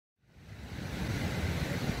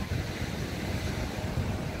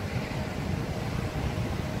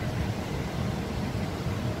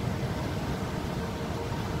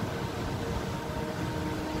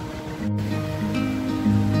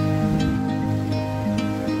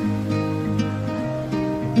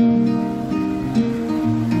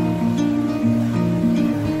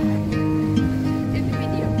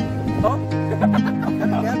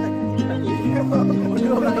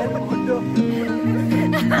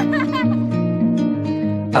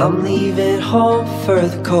I'm leaving home for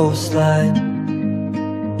the coastline,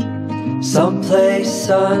 someplace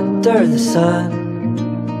under the sun.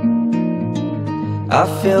 I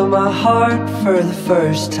feel my heart for the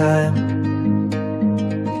first time,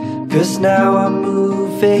 'cause now I'm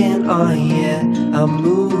moving on, yeah, I'm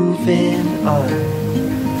moving on.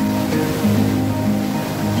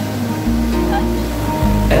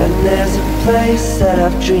 And there's a place that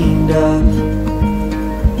I've dreamed of,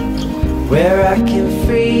 where I can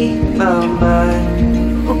free my mind.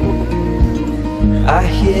 I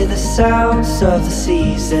hear the sounds of the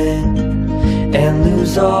season and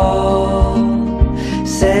lose all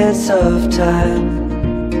sense of time.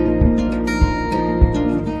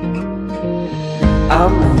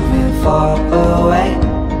 I'm moving far away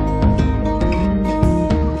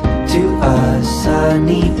to a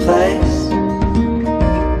sunny place,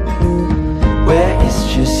 where it's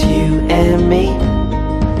just you and me.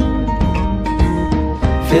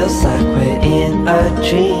 Feels like we're in a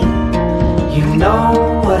dream, you know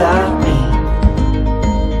what I mean.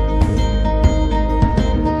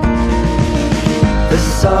 The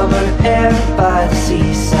summer air by the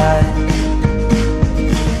seaside,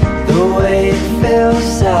 the way it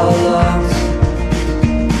fills our lungs.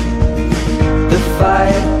 The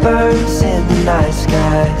fire burns in the night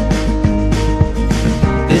sky.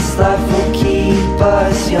 This life will keep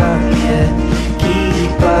us young, yeah,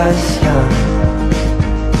 keep us young.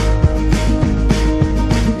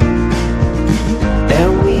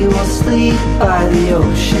 And we will sleep by the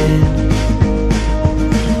ocean,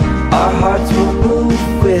 our hearts will move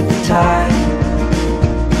with the tide.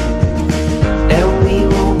 And we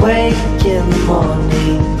will wake in the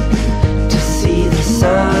morning to see the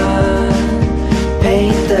sun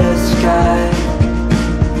paint the sky.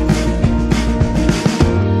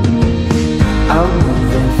 I'm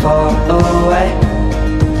moving far away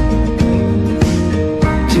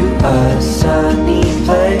to a sunny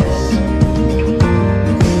place,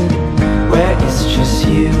 where it's just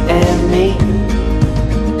you and me.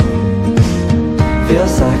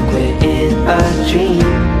 Feels like we're in a dream,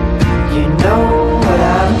 you know what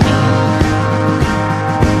I mean.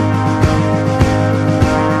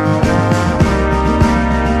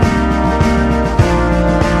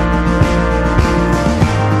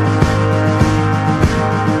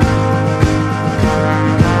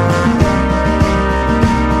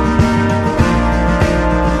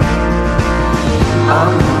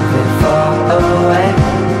 I'm moving far away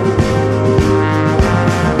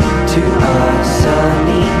to a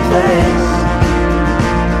sunny place,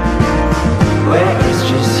 where it's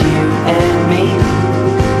just you and me.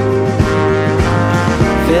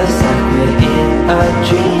 Feels like we're in a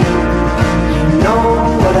dream, you know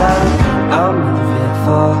what I mean. I'm moving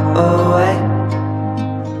far away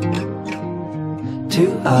to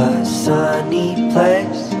a sunny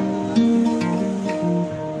place,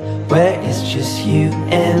 where it's just you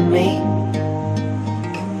and me.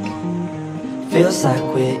 Feels like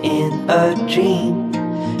we're in a dream,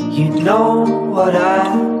 you know what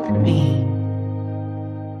I mean.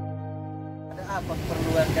 Ada apa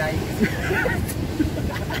keperluan guys?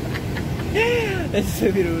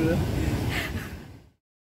 Astagfirullah.